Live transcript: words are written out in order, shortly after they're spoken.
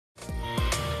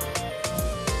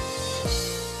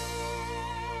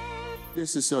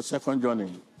This is your second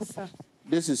journey. Sir.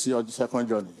 This is your second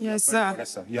journey. Yes, sir. Correct,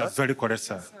 sir. You are very correct,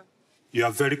 sir. You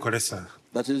are very correct, sir.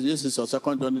 That is, this is your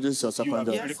second journey. This is your second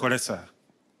journey. Very correct, sir.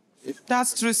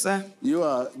 That's true, sir. You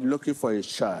are looking for a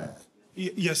child.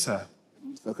 Yes, sir.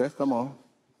 Okay, come on.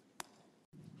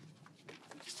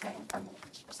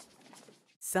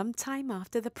 Sometime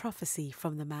after the prophecy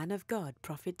from the man of God,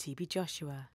 Prophet T.B.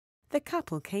 Joshua, the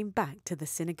couple came back to the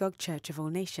Synagogue Church of All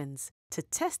Nations to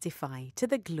testify to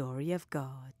the glory of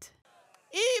God.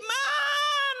 Emmanuel!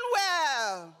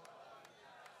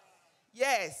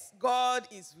 Yes, God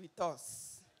is with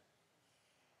us.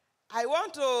 I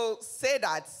want to say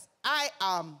that I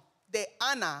am the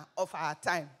Anna of our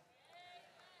time.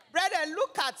 Brethren,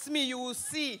 look at me, you will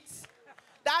see it.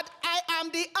 That I am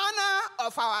the Anna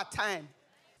of our time.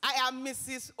 I am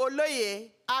Mrs. Oloye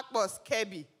Akpos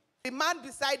Kebi. The man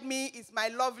beside me is my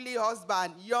lovely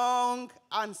husband, young,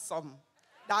 handsome,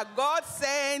 that God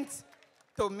sent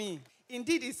to me.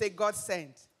 Indeed, it's a God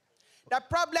sent. The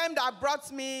problem that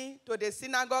brought me to the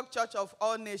Synagogue Church of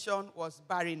All Nations was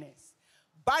barrenness.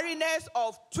 Barrenness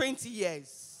of 20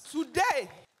 years. Today,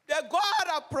 the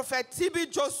God of Prophet T.B.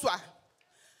 Joshua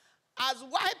has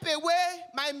wiped away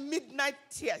my midnight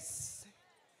tears.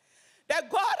 The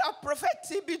God of Prophet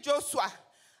T.B. Joshua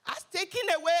has taken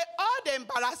away all the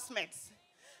embarrassments.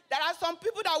 There are some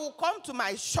people that will come to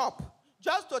my shop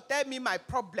just to tell me my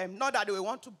problem, not that they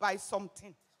want to buy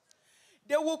something.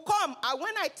 They will come, and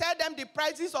when I tell them the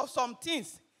prices of some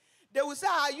things, they will say,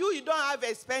 you don't have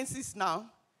expenses now,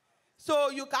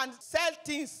 so you can sell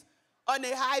things on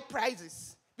a high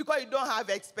prices because you don't have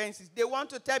expenses. They want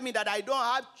to tell me that I don't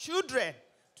have children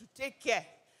to take care.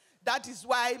 That is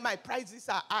why my prices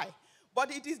are high. But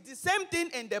it is the same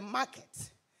thing in the market.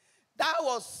 That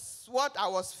was what I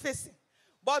was facing.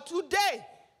 But today,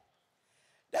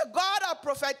 the God of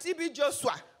Prophet T.B.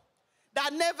 Joshua,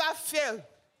 that never failed,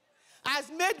 has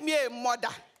made me a mother,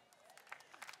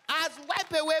 has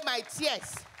wiped away my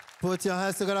tears. Put your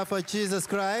hands together for Jesus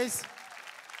Christ.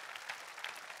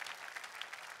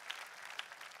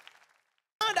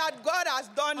 Now that God has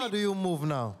done How it. do you move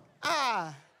now?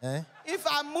 If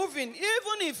I'm moving,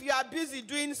 even if you are busy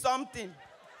doing something,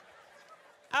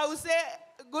 I will say,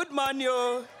 good morning,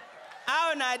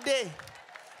 how on a day?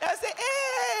 They'll say,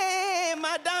 hey,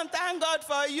 madam, thank God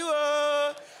for you.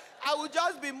 I will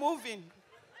just be moving.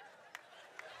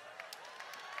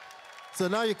 So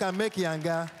now you can make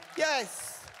younger.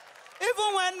 Yes.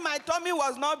 Even when my tummy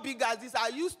was not big as this, I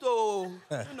used to,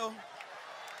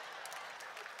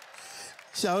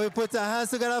 Shall we put our hands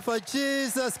together for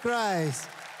Jesus Christ?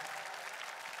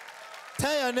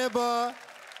 Tell your neighbor,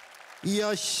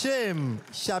 your shame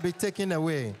shall be taken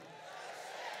away.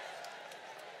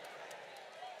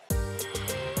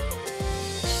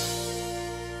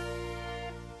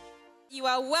 You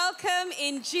are welcome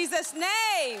in Jesus'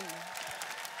 name.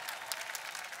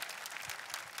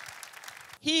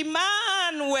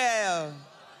 Emmanuel.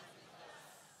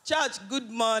 Church, good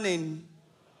morning.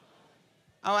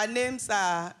 Our names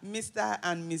are Mr.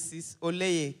 and Mrs.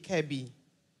 Oleye Kebi.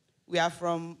 We are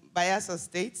from Bayelsa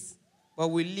State, but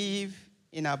we live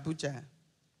in Abuja.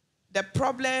 The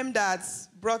problem that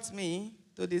brought me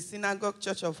to the Synagogue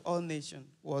Church of All Nations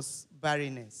was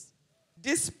barrenness.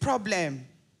 This problem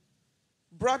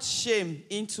brought shame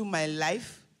into my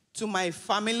life, to my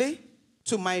family,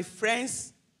 to my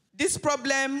friends. This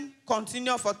problem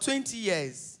continued for 20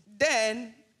 years.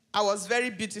 Then I was very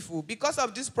beautiful. Because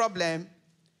of this problem,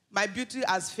 my beauty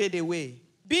has faded away.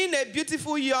 Being a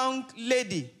beautiful young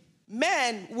lady,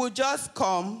 men would just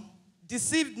come,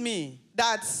 deceive me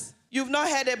that you've not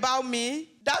heard about me.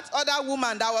 That other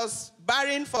woman that was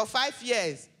barren for 5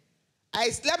 years, I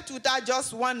slept with her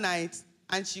just one night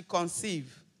and she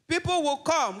conceived. People will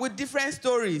come with different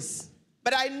stories,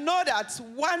 but I know that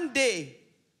one day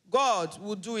God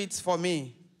will do it for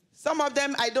me. Some of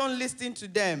them, I don't listen to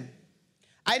them.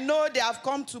 I know they have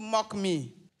come to mock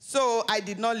me, so I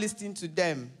did not listen to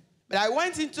them. But I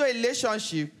went into a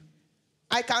relationship,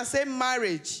 I can say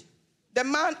marriage. The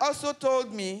man also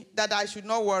told me that I should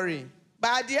not worry.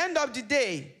 But at the end of the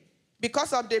day,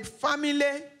 because of the family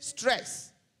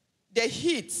stress, the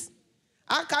heat,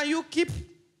 how can you keep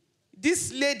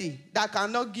this lady that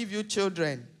cannot give you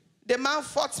children? The man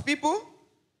fought people.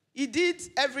 He did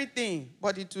everything,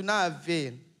 but it will not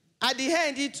avail. At the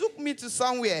end, he took me to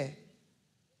somewhere.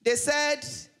 They said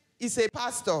he's a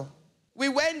pastor. We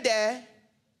went there,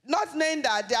 not knowing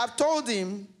that they have told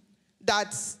him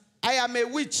that I am a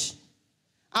witch.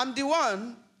 I'm the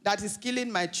one that is killing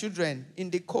my children in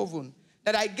the coven,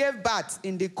 that I gave birth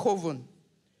in the coven.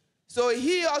 So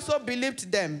he also believed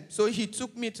them, so he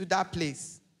took me to that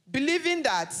place, believing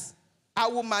that I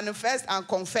will manifest and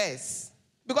confess.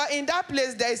 Because in that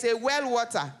place, there is a well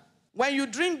water. When you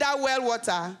drink that well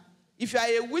water, if you are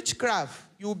a witchcraft,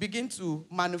 you will begin to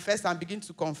manifest and begin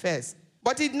to confess.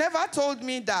 But he never told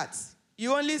me that. He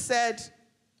only said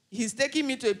he's taking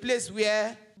me to a place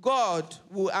where God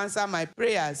will answer my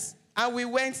prayers. And we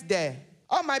went there.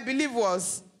 All my belief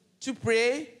was to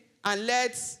pray and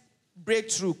let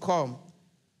breakthrough come.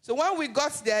 So when we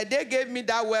got there, they gave me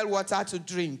that well water to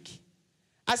drink.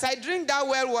 As I drink that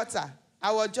well water,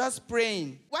 I was just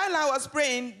praying. While I was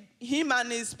praying, him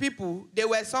and his people, they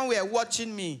were somewhere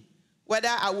watching me, whether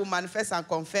I will manifest and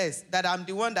confess that I'm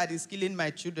the one that is killing my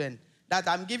children, that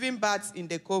I'm giving birth in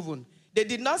the coven. They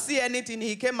did not see anything.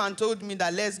 He came and told me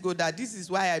that let's go, that this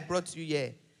is why I brought you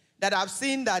here, that I've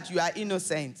seen that you are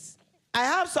innocent. I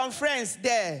have some friends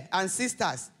there and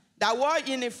sisters that wore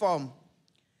uniform.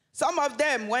 Some of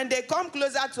them, when they come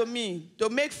closer to me to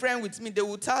make friends with me, they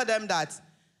will tell them that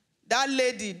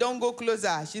lady, don't go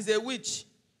closer. She's a witch.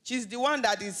 She's the one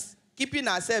that is keeping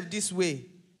herself this way.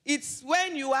 It's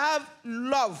when you have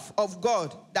love of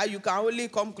God that you can only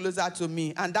come closer to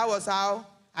me. And that was how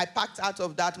I packed out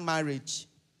of that marriage.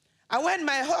 And when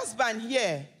my husband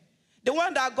here, the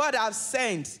one that God has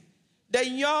sent, the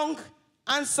young,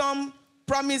 handsome,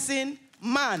 promising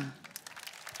man,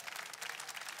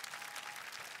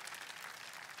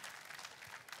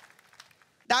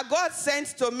 that God sent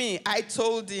to me, I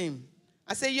told him,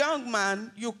 I said, young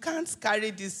man, you can't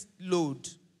carry this load.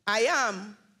 I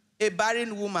am a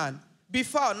barren woman.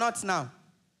 Before, not now.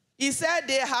 He said,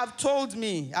 they have told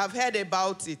me, I've heard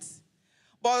about it.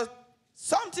 But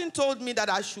something told me that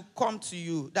I should come to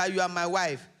you, that you are my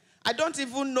wife. I don't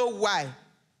even know why,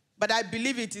 but I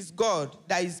believe it is God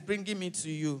that is bringing me to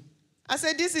you. I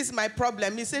said, this is my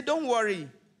problem. He said, don't worry.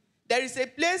 There is a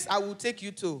place I will take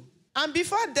you to. And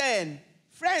before then,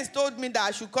 friends told me that I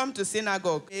should come to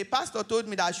synagogue. A pastor told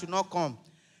me that I should not come.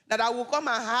 That I will come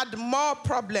and add more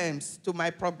problems to my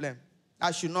problem.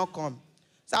 I should not come.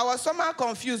 So I was somehow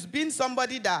confused. Being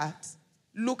somebody that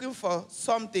looking for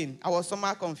something, I was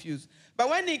somehow confused. But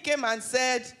when he came and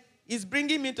said, he's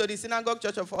bringing me to the Synagogue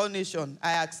Church of All Nations,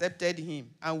 I accepted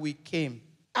him and we came.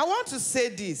 I want to say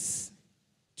this.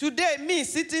 Today, me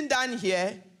sitting down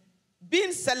here,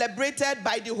 being celebrated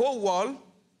by the whole world,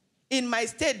 in my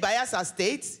state, Bayelsa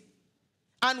State,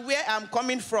 and where I'm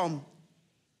coming from,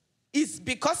 is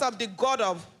because of the God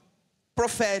of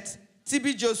Prophet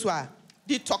TB Joshua,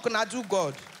 the Tokunadu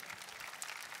God.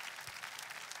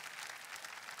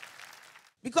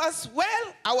 Because when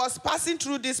I was passing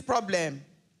through this problem,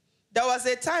 there was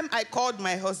a time I called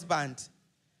my husband.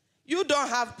 You don't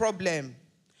have problem.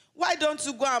 Why don't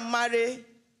you go and marry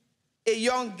a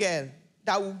young girl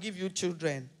that will give you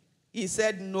children? He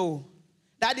said no.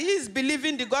 That he is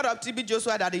believing the God of TB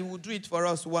Joshua that he will do it for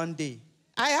us one day.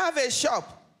 I have a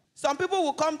shop. Some people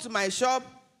will come to my shop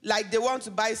like they want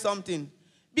to buy something.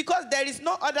 Because there is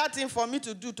no other thing for me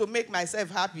to do to make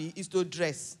myself happy is to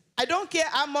dress. I don't care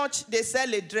how much they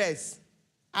sell a dress.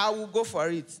 I will go for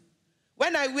it.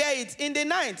 When I wear it in the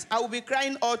night, I will be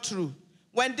crying all through.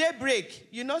 When they break,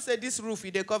 you know, say this roof,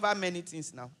 they cover many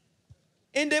things now.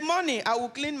 In the morning, I will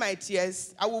clean my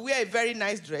tears. I will wear a very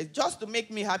nice dress. Just to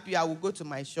make me happy, I will go to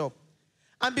my shop.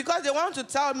 And because they want to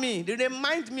tell me, they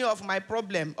remind me of my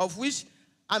problem, of which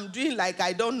I'm doing like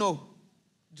I don't know.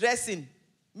 Dressing,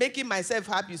 making myself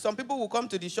happy. Some people will come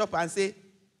to the shop and say,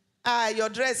 your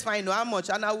dress fine, how much?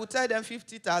 And I will tell them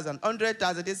 50,000,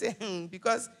 100,000. They say,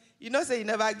 because you know, say you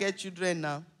never get children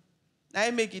now. Now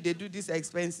I make it, they do these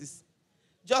expenses.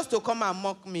 Just to come and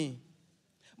mock me.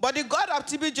 But the God of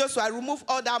TB Joshua remove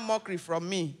all that mockery from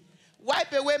me.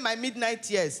 Wipe away my midnight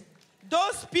tears.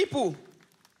 Those people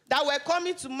that were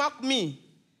coming to mock me,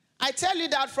 I tell you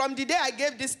that from the day I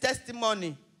gave this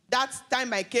testimony, that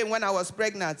time I came when I was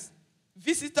pregnant,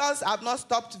 visitors have not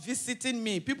stopped visiting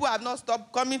me. People have not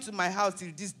stopped coming to my house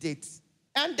till this date.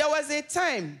 And there was a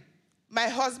time my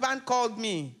husband called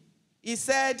me. He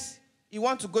said he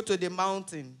wants to go to the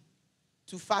mountain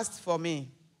to fast for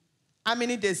me. How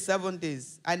many days? 7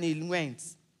 days. And he went.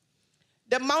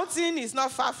 The mountain is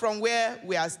not far from where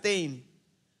we are staying.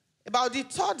 About the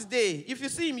 3rd day, if you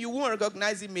see him, you won't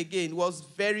recognize him again. He was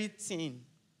very thin.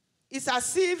 It's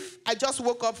as if I just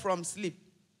woke up from sleep.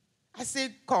 I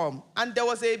said, come. And there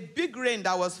was a big rain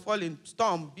that was falling,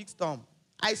 storm, big storm.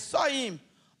 I saw him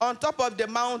on top of the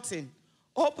mountain,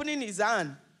 opening his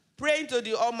hand, praying to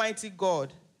the Almighty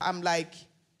God. I'm like,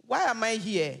 why am I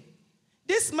here?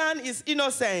 This man is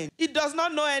innocent. He does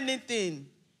not know anything.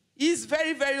 He's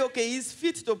very, very okay. He's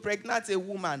fit to pregnant a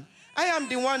woman. I am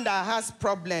the one that has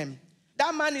problem.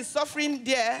 That man is suffering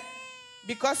there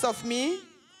because of me,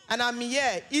 and I'm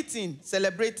here eating,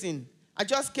 celebrating. I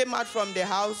just came out from the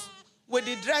house with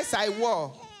the dress I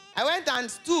wore. I went and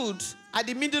stood at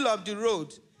the middle of the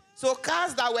road. So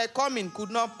cars that were coming could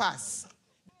not pass.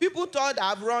 People thought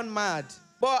I've run mad.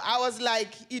 But I was like,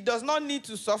 it does not need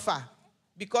to suffer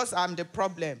because I'm the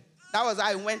problem. That was how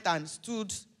I went and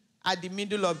stood at the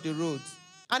middle of the road.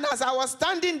 And as I was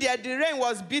standing there, the rain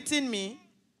was beating me.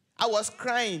 I was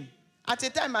crying. At a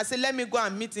time, I said, let me go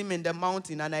and meet him in the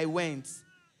mountain. And I went.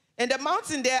 In the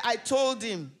mountain there, I told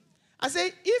him, I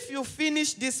said, if you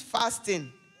finish this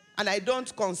fasting and I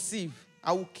don't conceive,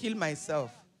 I will kill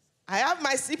myself. I have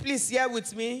my siblings here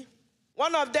with me.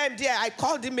 One of them there, I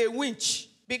called him a winch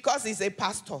because he's a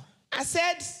pastor. I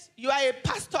said, you are a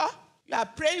pastor? You are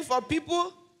praying for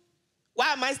people?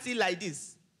 Why am I still like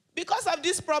this? Because of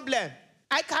this problem.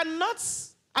 I cannot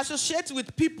associate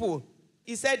with people.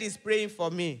 He said he's praying for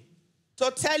me.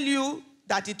 To tell you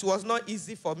that it was not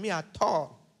easy for me at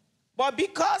all. But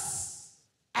because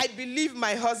I believe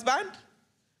my husband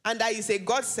and that he's a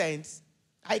God sent,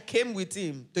 I came with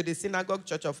him to the Synagogue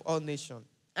Church of All Nations.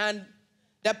 And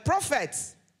the prophet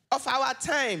of our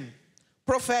time,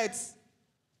 Prophet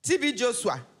TB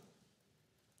Joshua,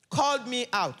 called me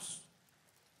out.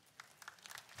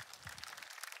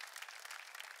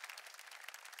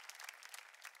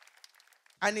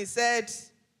 And he said,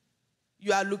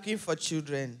 you are looking for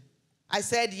children. I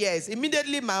said, yes.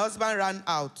 Immediately, my husband ran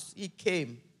out. He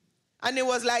came. And he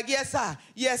was like, yes, sir.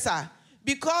 Yes, sir.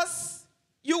 Because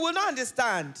you will not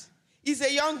understand. He's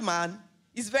a young man.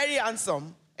 He's very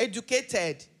handsome,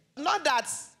 educated. Not that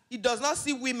he does not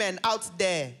see women out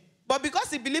there. But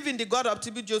because he believes in the God of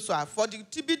TB Joshua, for the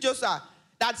TB Joshua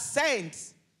that's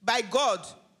sent by God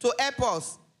to help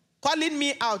us, calling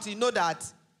me out, you know that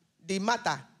the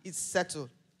matter is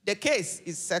settled. The case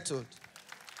is settled.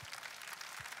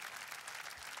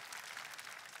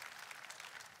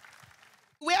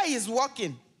 Where he's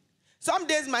working, some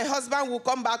days my husband will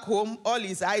come back home, all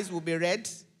his eyes will be red,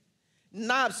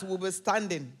 nerves will be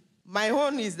standing. My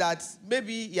own is that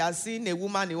maybe he has seen a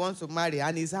woman he wants to marry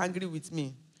and he's angry with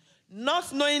me.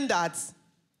 Not knowing that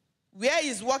where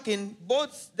he's working,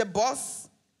 both the boss,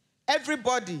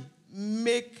 everybody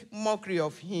make mockery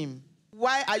of him.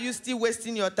 Why are you still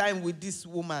wasting your time with this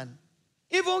woman?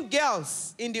 Even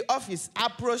girls in the office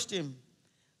approached him.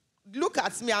 Look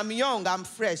at me, I'm young, I'm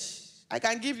fresh. I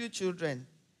can give you children.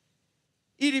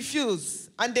 He refused,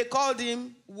 and they called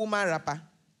him woman rapper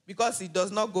because he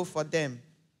does not go for them.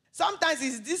 Sometimes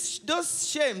it's those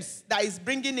shames that is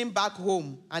bringing him back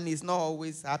home, and he's not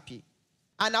always happy.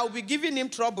 And I'll be giving him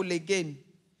trouble again,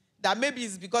 that maybe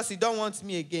it's because he don't want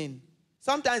me again.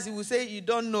 Sometimes he will say, you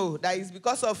don't know, that it's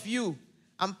because of you.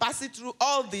 I'm passing through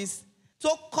all this.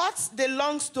 To cut the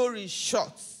long story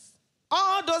short,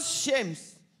 all those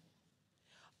shames,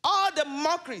 all the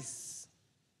mockeries,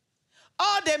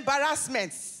 all the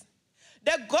embarrassments,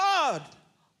 the God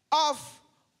of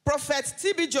Prophet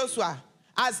TB Joshua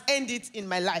has ended in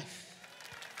my life.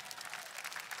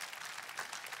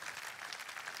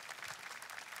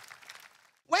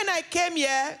 When I came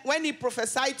here, when he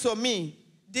prophesied to me,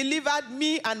 delivered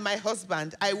me and my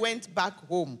husband, I went back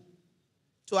home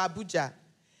to Abuja.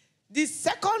 The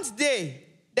second day,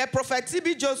 the Prophet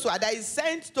TB Joshua that is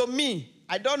sent to me,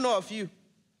 I don't know of you,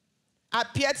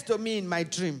 appeared to me in my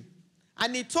dream.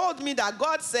 And he told me that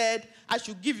God said, I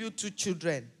should give you 2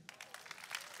 children.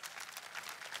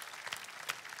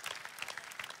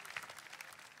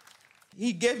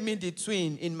 He gave me the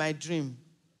twin in my dream.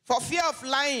 For fear of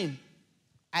lying,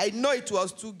 I know it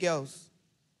was 2 girls.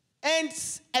 And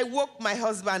I woke my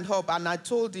husband up and I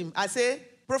told him, I said,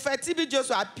 Prophet TB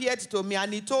Joshua appeared to me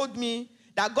and he told me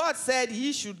that God said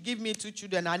he should give me 2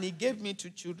 children, and he gave me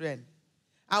 2 children.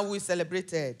 And we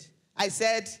celebrated. I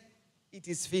said, it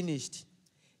is finished.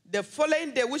 The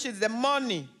following day, which is the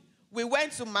morning, we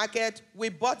went to market, we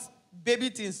bought baby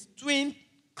things, twin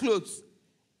clothes,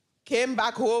 came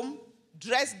back home,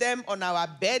 dressed them on our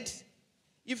bed.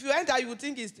 If you enter, you would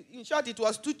think, in short, it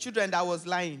was 2 children that was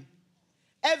lying.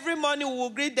 Every morning, we will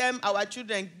greet them, our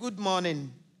children, good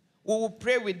morning. We will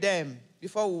pray with them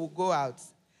before we will go out.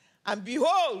 And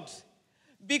behold,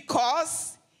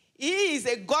 because he is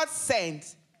a God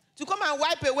sent to come and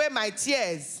wipe away my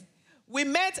tears, we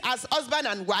met as husband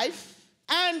and wife,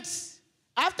 and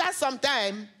after some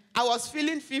time, I was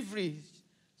feeling feverish.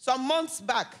 Some months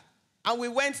back, and we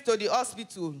went to the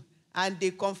hospital, and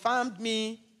they confirmed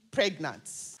me pregnant.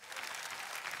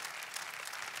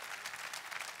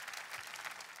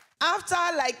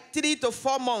 After like 3 to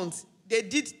 4 months, they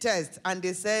did test, and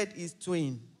they said it's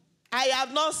twin. I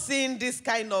have not seen this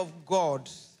kind of God.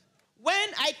 When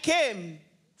I came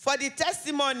for the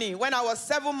testimony, when I was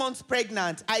 7 months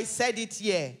pregnant, I said it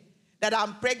here. that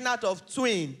I'm pregnant of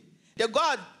twin. The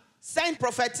God sent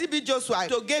Prophet TB Joshua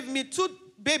to give me 2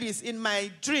 babies in my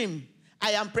dream.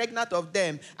 I am pregnant of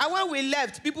them. And when we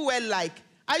left, people were like,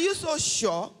 are you so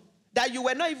sure that you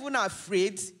were not even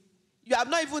afraid? You have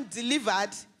not even delivered?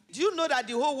 Do you know that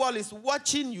the whole world is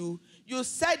watching you? You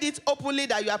said it openly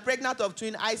that you are pregnant of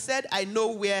twin. I said, I know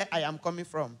where I am coming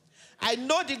from. I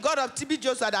know the God of TB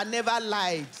Joshua that never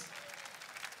lied.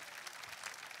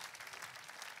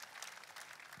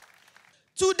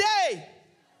 Today,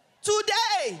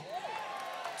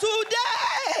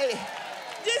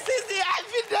 this is the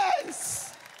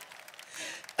evidence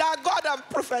that God of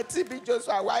Prophet TB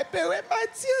Joshua wipe away my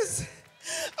tears.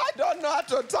 I don't know how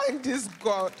to thank this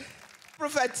God.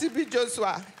 Prophet TB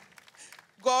Joshua,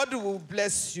 God will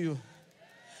bless you,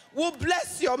 will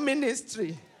bless your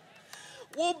ministry,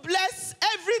 will bless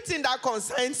everything that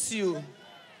concerns you.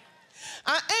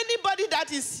 And anybody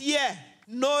that is here,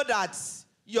 know that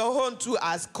your own too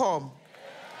has come.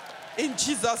 In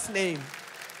Jesus' name.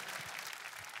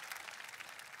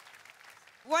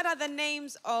 What are the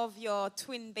names of your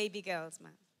twin baby girls,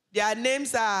 ma'am? Their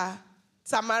names are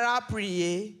Tamara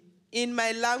Priye. In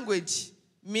my language,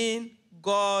 mean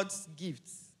God's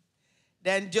gifts.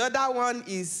 Then the other one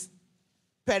is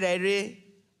Perere,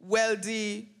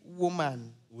 wealthy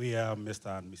woman. We are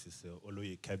Mr. and Mrs.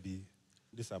 Oloye Kebi.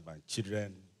 These are my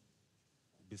children.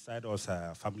 Beside us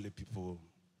are family people.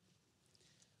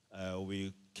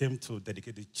 We came to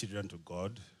dedicate the children to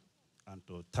God and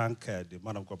to thank the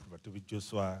man of God, Prophet TB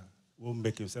Joshua, who will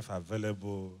make himself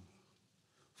available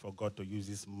for God to use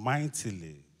this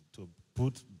mightily to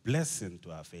put blessing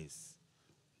to our face.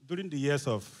 During the years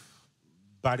of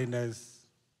barrenness,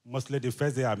 mostly the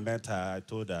first day I met her, I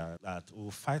told her that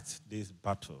we'll fight this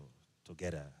battle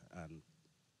together and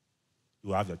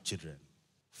you have your children.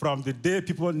 From the day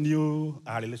people knew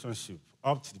our relationship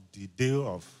up to the day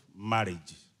of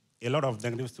marriage, a lot of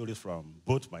negative stories from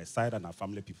both my side and our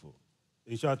family people.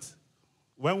 In short,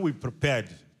 when we prepared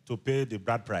to pay the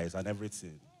bride price and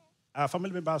everything, our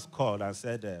family members called and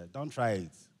said, don't try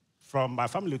it. From my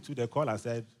family too, they called and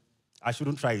said, I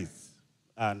shouldn't try it.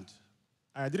 And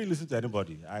I didn't listen to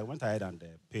anybody. I went ahead and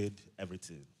paid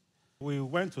everything. We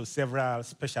went to several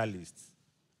specialists,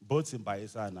 both in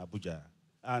Bayelsa and Abuja.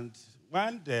 And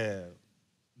when they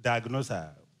diagnosed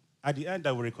her, at the end,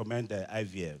 I would recommend the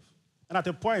IVF. And at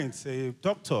a point, a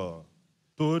doctor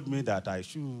told me that I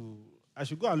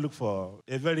should go and look for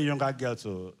a very younger girl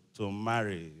to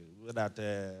marry, that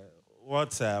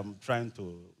what I'm trying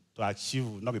to achieve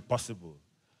will not be possible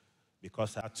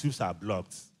because her tubes are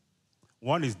blocked.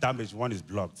 One is damaged, one is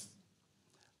blocked.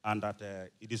 And that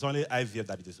it is only IVF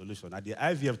that is the solution. And the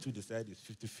IVF too, they said, is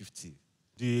 50-50.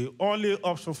 The only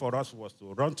option for us was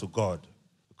to run to God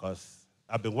because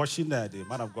I've been watching the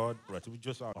man of God, Prophet TB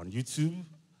Joshua, on YouTube.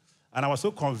 And I was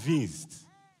so convinced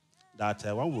that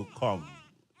when we come,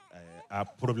 our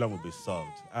problem will be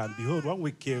solved. And behold, when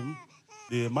we came,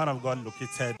 the man of God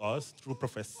located us through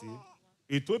prophecy.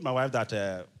 He told my wife that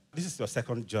this is your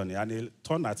second journey. And he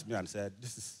turned at me and said,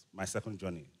 this is my second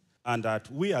journey. And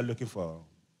that we are looking for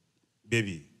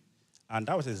baby. And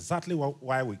that was exactly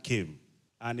why we came.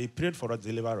 And he prayed for us to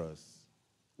deliver us.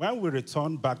 When we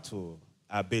returned back to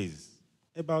our base,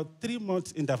 about 3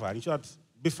 months interval, in short,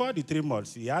 before the 3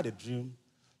 months, he had a dream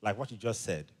like what you just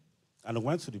said, and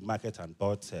went to the market and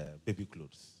bought baby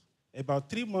clothes. About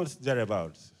 3 months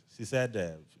thereabouts, she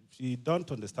said she don't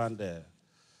understand the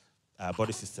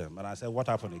body system. And I said, what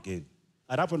happened again?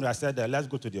 At that point, I said, let's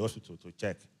go to the hospital to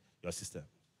check your system.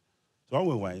 So when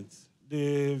we went,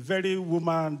 the very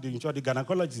woman, the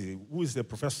gynecology, who is a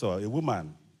professor, a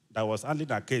woman that was handling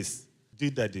her case,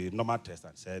 did the normal test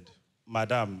and said,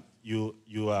 Madam,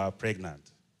 you are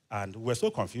pregnant. And we were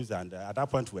so confused, and at that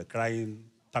point, we were crying,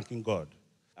 thanking God.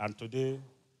 And today,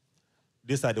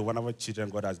 these are the wonderful children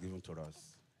God has given to us.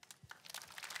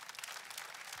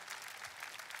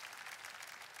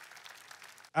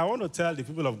 I want to tell the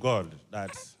people of God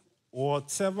that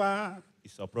whatever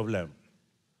is your problem,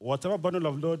 whatever bundle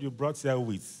of load you brought here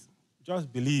with,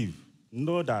 just believe,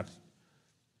 know that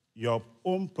your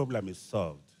own problem is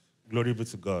solved. Glory be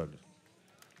to God.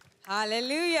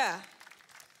 Hallelujah.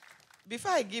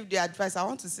 Before I give the advice, I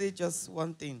want to say just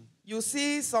one thing. You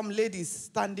see some ladies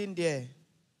standing there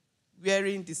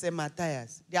wearing the same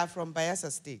attires. They are from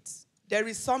Bayelsa State. There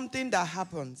is something that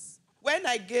happens. When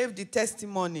I gave the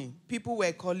testimony, people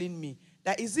were calling me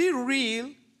that is it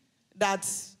real that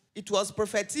it was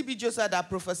Prophet TB Joshua that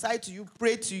prophesied to you,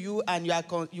 prayed to you, and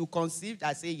you conceived?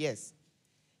 I say yes.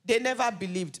 They never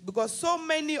believed because so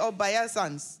many of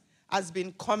Bayelsans has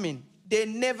been coming. They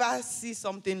never see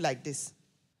something like this.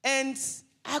 And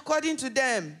according to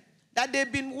them, that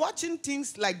they've been watching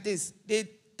things like this. They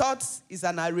thought it's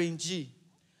an arrangee.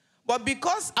 But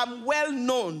because I'm well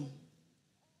known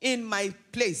in my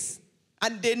place,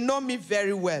 and they know me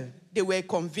very well, they were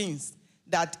convinced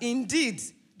that indeed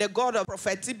the God of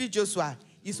Prophet TB Joshua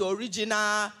is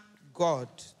original God.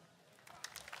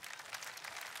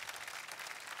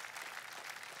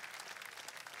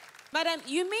 Madam,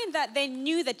 you mean that they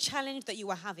knew the challenge that you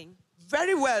were having?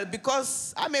 Very well,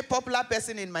 because I'm a popular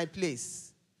person in my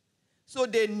place. So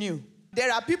they knew.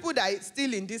 There are people that are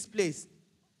still in this place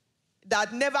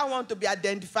that never want to be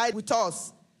identified with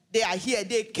us. They are here.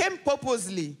 They came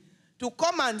purposely to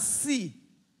come and see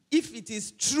if it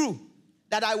is true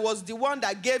that I was the one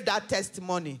that gave that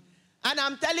testimony. And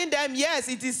I'm telling them, yes,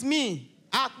 it is me,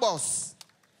 Akbos,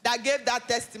 that gave that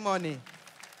testimony.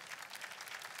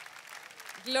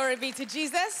 Glory be to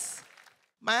Jesus.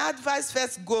 My advice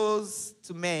first goes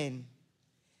to men.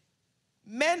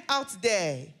 Men out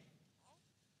there,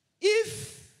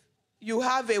 if you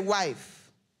have a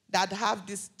wife that have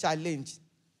this challenge,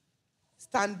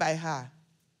 stand by her.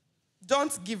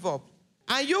 Don't give up.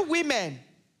 And you women,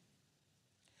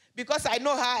 because I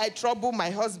know how I trouble my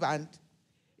husband,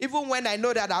 even when I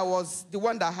know that I was the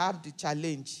one that had the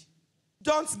challenge,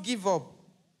 don't give up.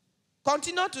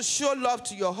 Continue to show love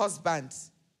to your husband.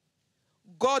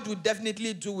 God will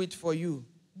definitely do it for you.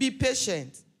 Be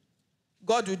patient.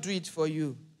 God will do it for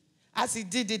you. As he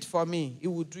did it for me, he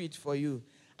will do it for you.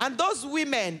 And those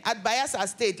women at Bayelsa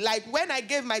State, like when I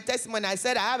gave my testimony, I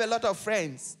said I have a lot of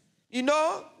friends. You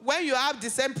know, when you have the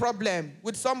same problem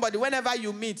with somebody, whenever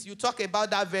you meet, you talk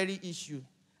about that very issue.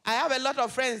 I have a lot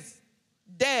of friends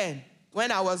then,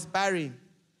 when I was barren.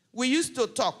 We used to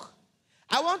talk.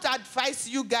 I want to advise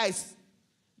you guys,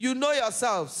 you know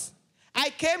yourselves. I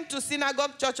came to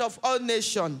Synagogue Church of All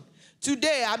Nations.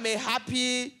 Today, I'm a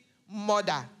happy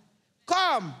mother.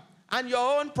 Come, and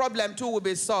your own problem too will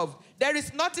be solved. There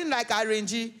is nothing like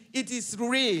arrangee. It is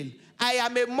real. I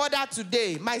am a mother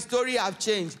today. My story have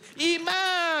changed.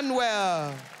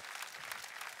 Emmanuel.